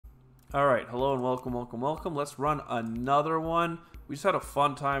All right, hello and welcome, welcome, welcome. Let's run another one. We just had a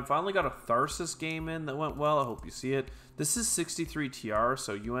fun time. Finally got a Tharsis game in that went well. I hope you see it. This is 63 TR,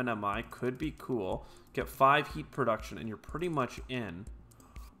 so UNMI could be cool. Get 5 heat production, and you're pretty much in.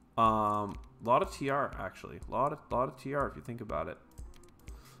 A lot of TR, actually. A lot of TR, if you think about it.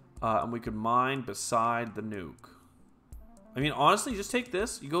 And we could mine beside the nuke. I mean, honestly, just take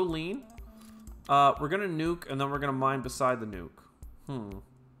this. You go lean. We're going to nuke, and then we're going to mine beside the nuke.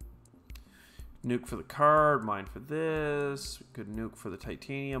 Nuke for the card, mine for this. We could nuke for the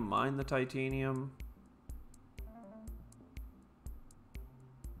titanium, mine the titanium.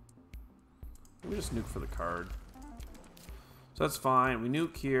 We just nuke for the card. So that's fine. We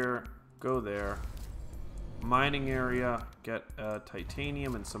nuke here, go there. Mining area, get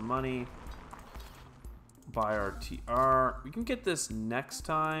titanium and some money. Buy our TR. We can get this next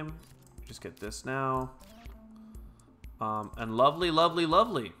time. Just get this now. And lovely, lovely,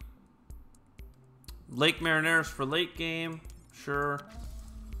 lovely. Lake Marineris for late game. Sure.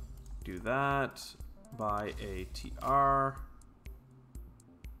 Do that. Buy a TR.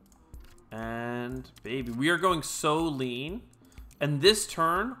 And baby, we are going so lean. And this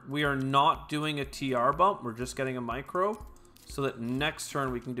turn, we are not doing a TR bump. We're just getting a micro. So that next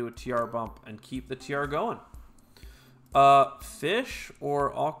turn we can do a TR bump and keep the TR going. Fish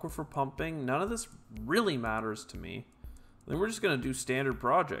or aquifer pumping. None of this really matters to me. Then we're just going to do standard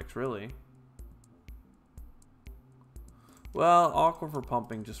projects, really. Well, aquifer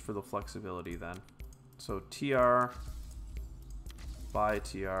pumping just for the flexibility then. So TR, buy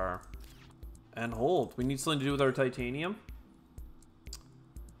TR, and hold. We need something to do with our titanium.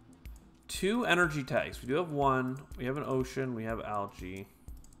 2 energy tags. We do have 1. We have an ocean. We have algae.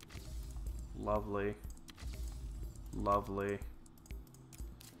 Lovely. Lovely.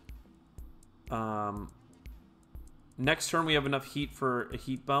 Next turn we have enough heat for a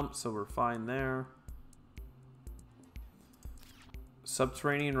heat bump, so we're fine there.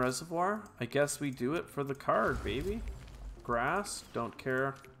 Subterranean reservoir. I guess we do it for the card, baby. Grass. Don't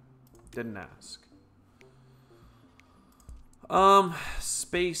care. Didn't ask.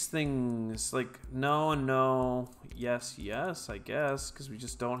 Space things. Like, no and no. Yes, yes, I guess. Because we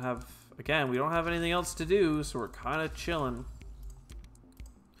just don't have... Again, we don't have anything else to do, so we're kind of chilling.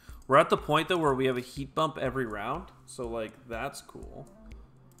 We're at the point, though, where we have a heat bump every round. So, like, that's cool.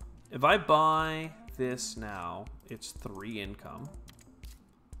 If I buy this now, it's 3 income.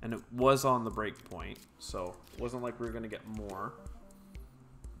 And it was on the break point, so it wasn't like we were going to get more.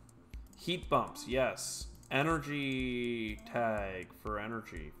 Heat bumps, yes. Energy tag for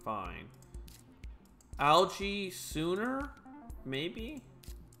energy, fine. Algae sooner, maybe?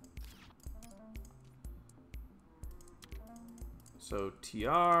 So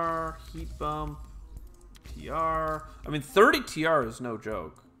TR, heat bump, TR. I mean, 30 TR is no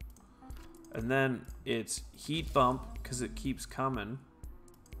joke. And then it's heat bump because it keeps coming.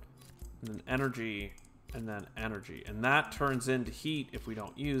 And then energy, and then energy. And that turns into heat if we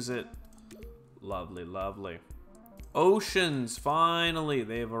don't use it. Lovely, lovely. Oceans, finally,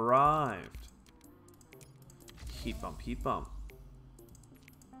 they've arrived. Heat bump, heat bump.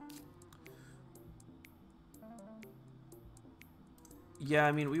 Yeah,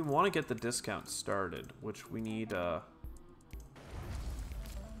 I mean, we want to get the discount started, which we need some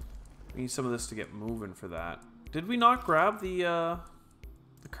of this to get moving for that. Did we not grab the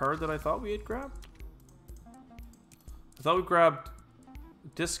card that I thought we had grabbed? I thought we grabbed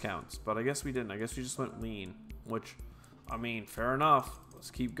discounts, but I guess we didn't. I guess we just went lean, which, I mean, fair enough. Let's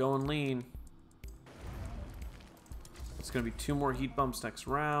keep going lean. It's going to be 2 more heat bumps next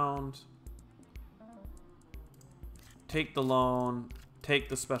round. Take the loan. Take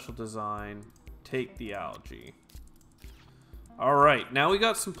the special design. Take the algae. All right, now we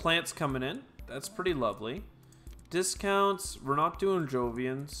got some plants coming in. That's pretty lovely. Discounts, we're not doing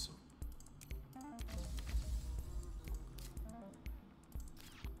Jovians.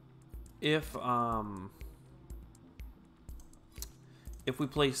 If we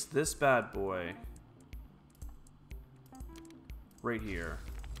place this bad boy right here,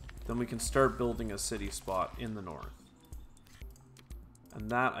 then we can start building a city spot in the north.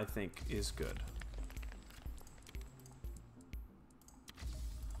 And that, I think, is good.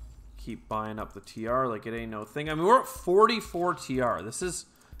 Keep buying up the TR like it ain't no thing. I mean, we're at 44 TR. This is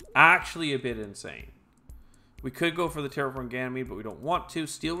actually a bit insane. We could go for the Terraforming Ganymede, but we don't want to.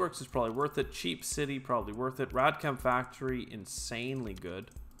 Steelworks is probably worth it. Cheap City, probably worth it. Radchem Factory, insanely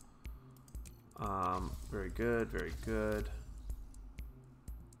good. Very good, very good.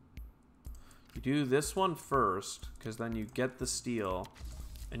 You do this one first, because then you get the steel,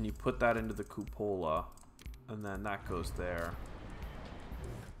 and you put that into the cupola, and then that goes there.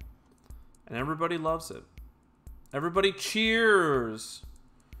 And everybody loves it. Everybody cheers.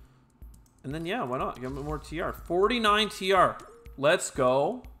 And then, yeah, why not? Give me more TR. 49 TR. Let's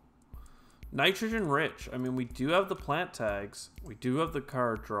go. Nitrogen rich. I mean, we do have the plant tags. We do have the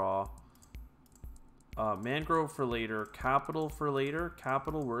card draw. Mangrove for later. Capital for later.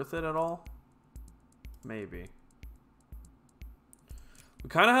 Capital worth it at all? Maybe. We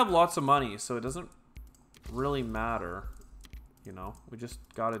kind of have lots of money, so it doesn't really matter. You know, we just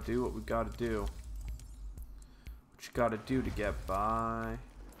got to do what we got to do. What you got to do to get by.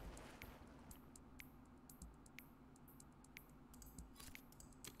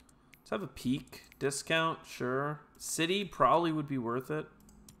 Let's have a peak discount, sure. City probably would be worth it.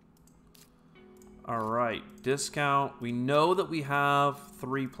 All right, discount. We know that we have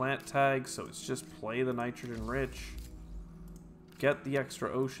 3 plant tags, so it's just play the nitrogen rich. Get the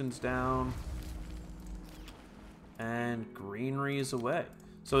extra oceans down. And greenery is away.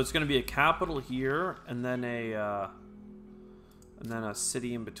 So it's going to be a capital here, and then a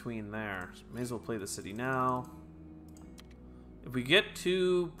city in between there. So may as well play the city now. If we get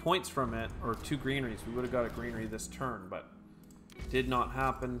 2 points from it, or 2 greeneries, we would have got a greenery this turn, but did not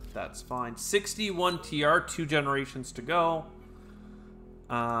happen. That's fine. 61 TR, 2 generations to go.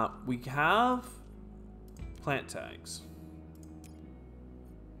 We have plant tags.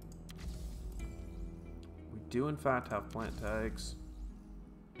 We do, in fact, have plant tags.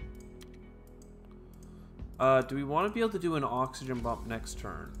 Do we want to be able to do an oxygen bump next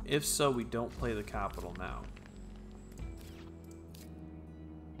turn? If so, we don't play the capital now.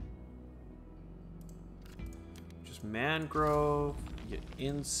 Just mangrove, get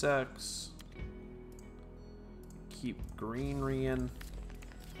insects, keep greenery in.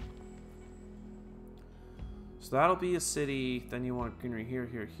 So that'll be a city. Then you want greenery here,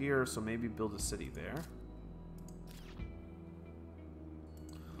 here, here. So maybe build a city there.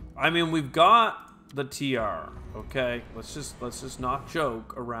 I mean, we've got the TR, okay? Let's just not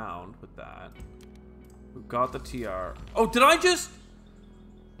joke around with that. We've got the TR. Oh, did I just?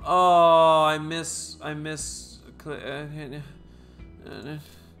 Oh, I miss.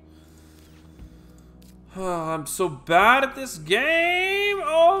 Oh, I'm so bad at this game.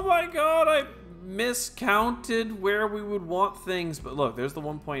 Oh my god, I miscounted where we would want things. But look, there's the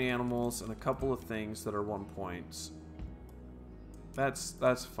 1-point animals and a couple of things that are 1 points.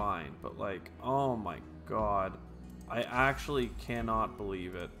 That's fine, but like, oh my god, I actually cannot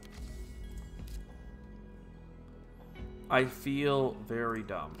believe it. I feel very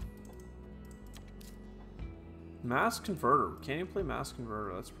dumb. Mass converter. We can't even play mass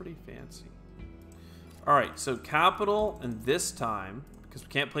converter. That's pretty fancy. All right, so capital, and this time, because we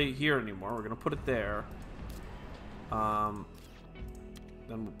can't play it here anymore, we're gonna put it there. Then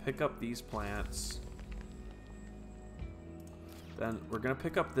we'll pick up these plants. Then we're going to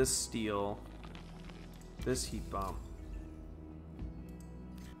pick up this steel, this heat bump.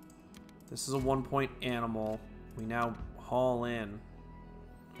 This is a 1-point animal. We now haul in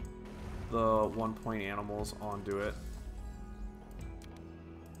the 1-point animals onto it.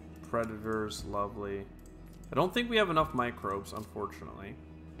 Predators, lovely. I don't think we have enough microbes, unfortunately.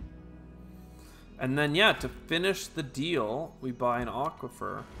 And then, yeah, to finish the deal, we buy an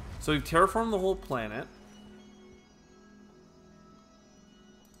aquifer. So we've terraformed the whole planet.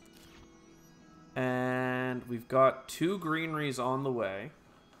 And we've got 2 greeneries on the way.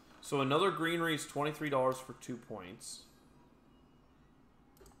 So another greenery is $23 for 2 points.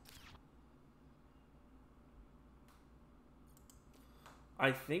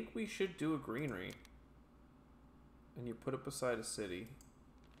 I think we should do a greenery. And you put it beside a city.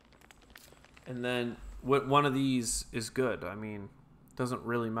 And then one of these is good. I mean, it doesn't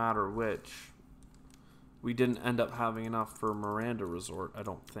really matter which. We didn't end up having enough for Miranda Resort, I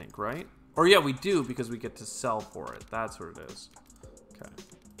don't think, right? Or yeah, we do because we get to sell for it. That's what it is. Okay.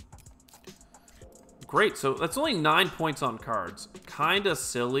 Great, so that's only 9 points on cards. Kind of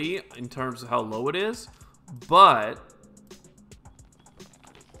silly in terms of how low it is, but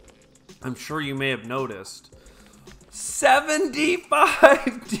I'm sure you may have noticed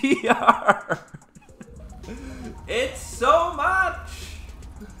 75 DR. It's so much.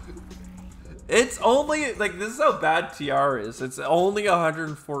 It's only, like, this is how bad TR is. It's only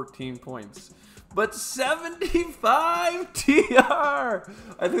 114 points. But 75 TR!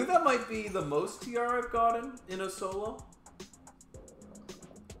 I think that might be the most TR I've gotten in a solo.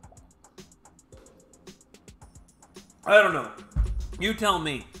 I don't know. You tell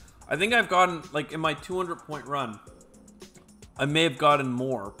me. I think I've gotten, like, in my 200-point run, I may have gotten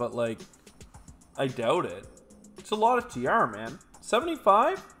more, but, like, I doubt it. It's a lot of TR, man.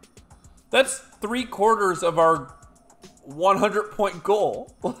 75? That's 3/4 of our 100-point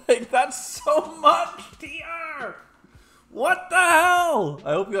goal. Like, that's so much TR. What the hell?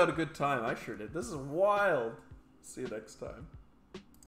 I hope you had a good time. I sure did. This is wild. See you next time.